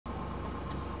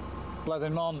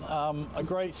Bleddyn Mon, a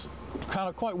great, kind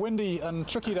of quite windy and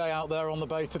tricky day out there on the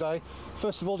bay today.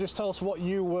 First of all, just tell us what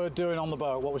you were doing on the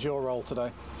boat. What was your role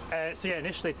today? So yeah,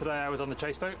 initially today I was on the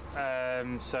chase boat.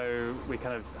 So we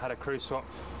kind of had a crew swap.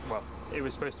 Well, it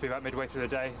was supposed to be about midway through the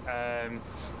day,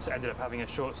 so ended up having a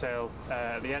short sail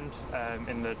at the end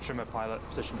in the trimmer pilot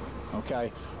position.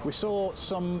 Okay, we saw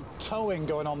some towing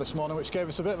going on this morning, which gave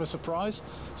us a bit of a surprise.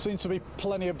 Seemed to be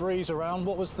plenty of breeze around.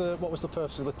 What was the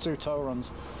purpose of the 2 tow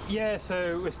runs? Yeah,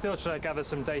 so we're still trying to gather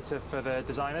some data for the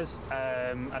designers,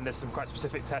 and there's some quite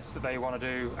specific tests that they want to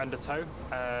do under tow.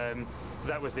 So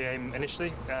that was the aim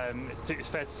initially. It's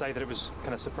fair to say that it was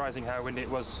kind of surprising how windy it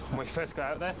was when we first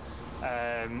got out there.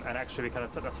 And actually we kind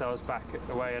of took ourselves back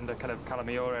away under kind of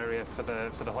Calamior area for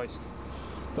the hoist.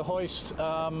 The hoist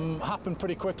happened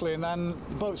pretty quickly, and then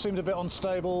the boat seemed a bit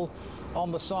unstable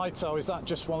on the side tow. Is that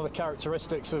just one of the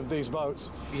characteristics of these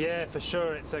boats? Yeah, for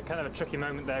sure. It's a kind of a tricky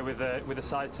moment there with the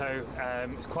side tow.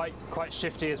 It's quite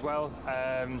shifty as well,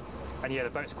 and yeah, the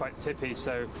boat's quite tippy,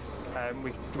 so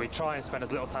we try and spend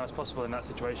as little time as possible in that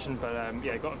situation, but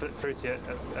yeah, it got a bit fruity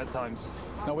at times.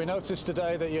 Now, we noticed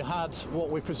today that you had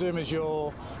what we presume is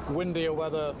your windier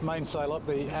weather mainsail up,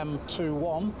 the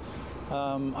M21.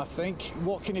 I think.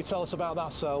 What can you tell us about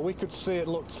that sail? We could see it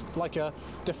looked like a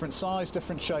different size,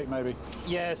 different shape maybe.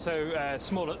 Yeah, so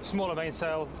smaller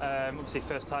mainsail. Obviously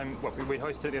first time, well, we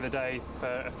hoisted it the other day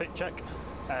for a fit check,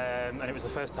 and it was the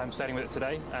first time sailing with it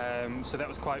today, so that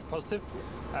was quite positive.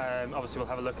 Obviously we'll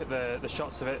have a look at the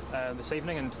shots of it this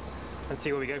evening and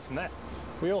see where we go from there.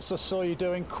 We also saw you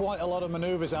doing quite a lot of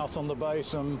manoeuvres out on the bay,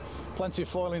 plenty of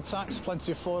foiling tacks,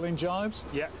 plenty of foiling jibes.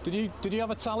 Yeah. Did you have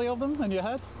a tally of them in your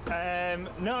head?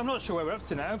 No, I'm not sure where we're up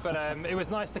to now, but it was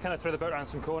nice to kind of throw the boat around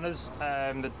some corners.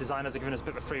 The designers are giving us a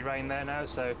bit of free rein there now,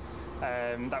 so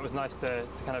that was nice to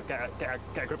kind of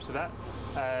get grips with that,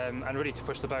 and really to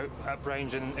push the boat up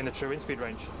range in the true wind speed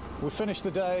range. We finished the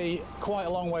day quite a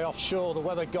long way offshore. The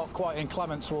weather got quite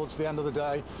inclement towards the end of the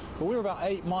day, but we were about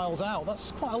 8 miles out.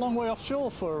 That's quite a long way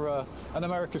offshore for an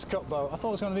America's Cup boat. I thought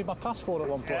I was going to need my passport at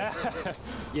one point.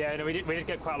 Yeah, no, we did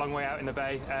get quite a long way out in the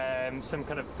bay. Some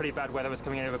kind of pretty bad weather was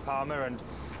coming in over Palma, and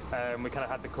we kind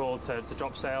of had the call to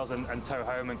drop sails and tow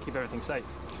home and keep everything safe.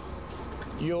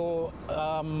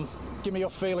 Give me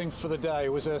your feeling for the day.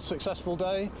 Was it a successful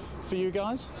day for you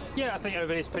guys? Yeah, I think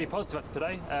everybody's pretty positive after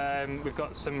today. We've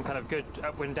got some kind of good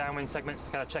upwind, downwind segments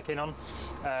to kind of check in on.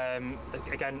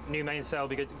 Again, new mainsail will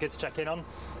be good to check in on.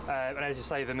 And as you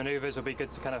say, the manoeuvres will be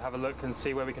good to kind of have a look and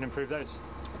see where we can improve those.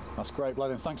 That's great,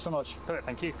 Bleddyn. Thanks so much. Perfect,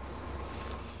 thank you.